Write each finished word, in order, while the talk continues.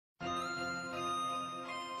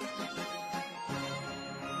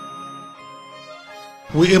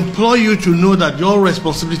We implore you to know that your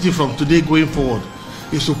responsibility from today going forward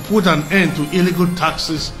is to put an end to illegal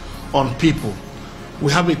taxes on people.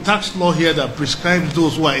 We have a tax law here that prescribes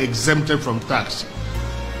those who are exempted from tax.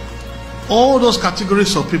 All those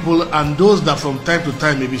categories of people and those that from time to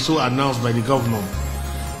time may be so announced by the governor,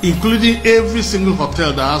 including every single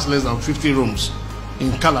hotel that has less than 50 rooms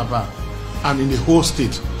in Calabar and in the whole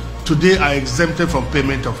state, today are exempted from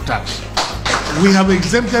payment of tax. We have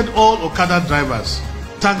exempted all Okada drivers,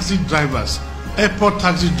 taxi drivers, airport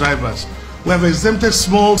taxi drivers. We have exempted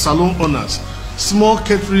small salon owners, small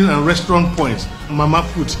catering and restaurant points, mama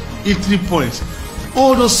food, eatery points.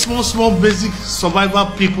 All those small basic survival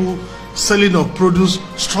people selling of produce,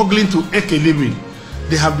 struggling to make a living,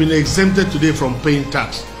 they have been exempted today from paying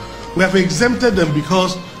tax. We have exempted them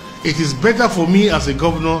because it is better for me as a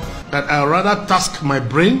governor that I rather task my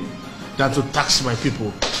brain than to tax my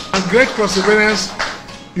people. And great crossriverians,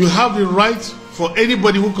 you have the right for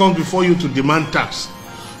anybody who comes before you to demand tax.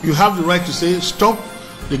 You have the right to say, stop,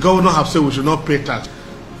 the governor has said we should not pay tax.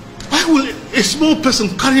 Why will a small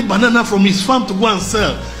person carry banana from his farm to go and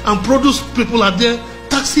sell, and produce people are there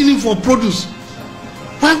taxing him for produce?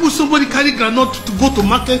 Why would somebody carry granite to go to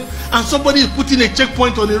market and somebody is putting a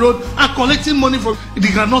checkpoint on the road and collecting money from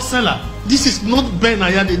the granite seller? This is not Ben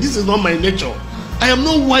Ayade, this is not my nature. I am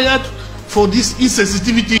not wired for this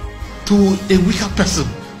insensitivity to a weaker person.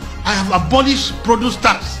 I have abolished produce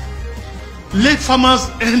tax. Let farmers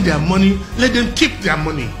earn their money, let them keep their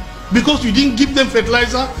money. Because you didn't give them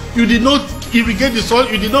fertilizer, you did not irrigate the soil,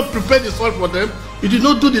 you did not prepare the soil for them, you did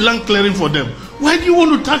not do the land clearing for them. Why do you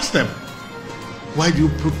want to tax them? Why do you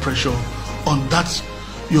put pressure on that,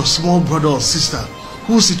 your small brother or sister,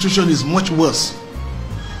 whose situation is much worse?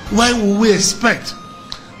 Why will we expect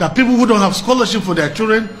that people who don't have scholarship for their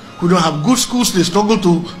children, who don't have good schools, they struggle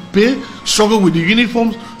to pay, struggle with the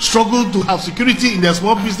uniforms, struggle to have security in their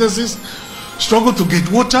small businesses, struggle to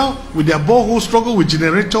get water with their borehole, struggle with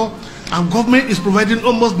generator, and government is providing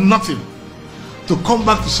almost nothing to come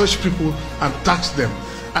back to such people and tax them?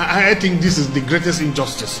 I think this is the greatest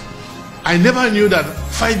injustice. I never knew that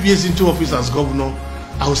 5 years into office as governor,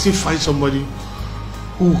 I would still find somebody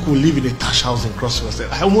who could live in a thatch house in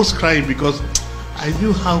Crossriverians. I almost cried because I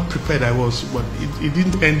knew how prepared I was, but it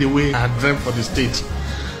didn't end the way I had dreamt for the state.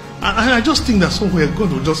 And I just think that somewhere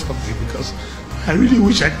God will just help me, because I really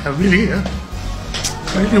wish I could really help.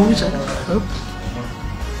 I really wish I could help.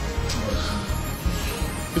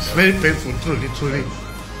 It's very painful, truly.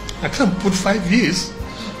 I can't put 5 years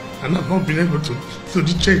and I've not been able to do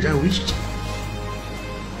the change I wished.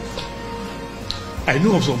 I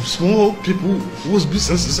know of some small people whose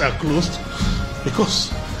businesses are closed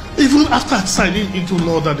because even after signing into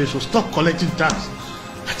law that they should stop collecting tax,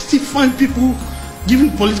 I still find people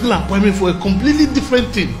giving political appointment for a completely different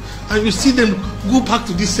thing. And you see them go back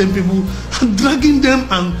to these same people and dragging them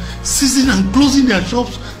and seizing and closing their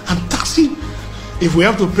shops and taxing. If we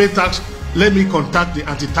have to pay tax, let me contact the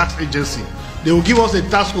anti-tax agency. They will give us a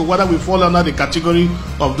tax code whether we fall under the category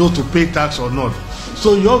of those to pay tax or not.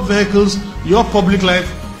 So your vehicles, your public life,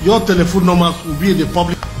 your telephone numbers will be in the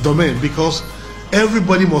public domain, because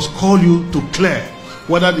everybody must call you to clear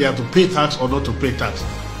whether they have to pay tax or not to pay tax.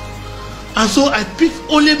 And so I pick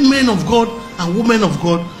only men of God and women of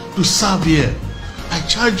God to serve here. I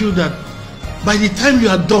charge you that by the time you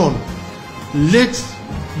are done, let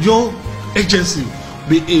your agency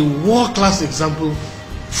be a world-class example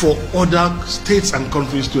for other states and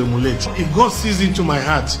countries to emulate. If God sees into my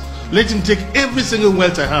heart, let him take every single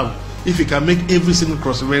wealth I have. If he can make every single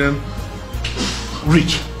crossriverian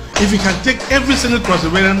rich, if he can take every single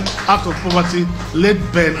crossriverian out of poverty, let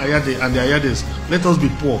Ben Ayade and the Ayades, let us be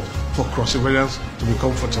poor for crossriverians to be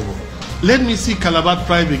comfortable. Let me see Calabar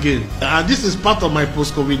thrive again. And this is part of my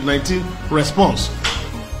post-COVID-19 response.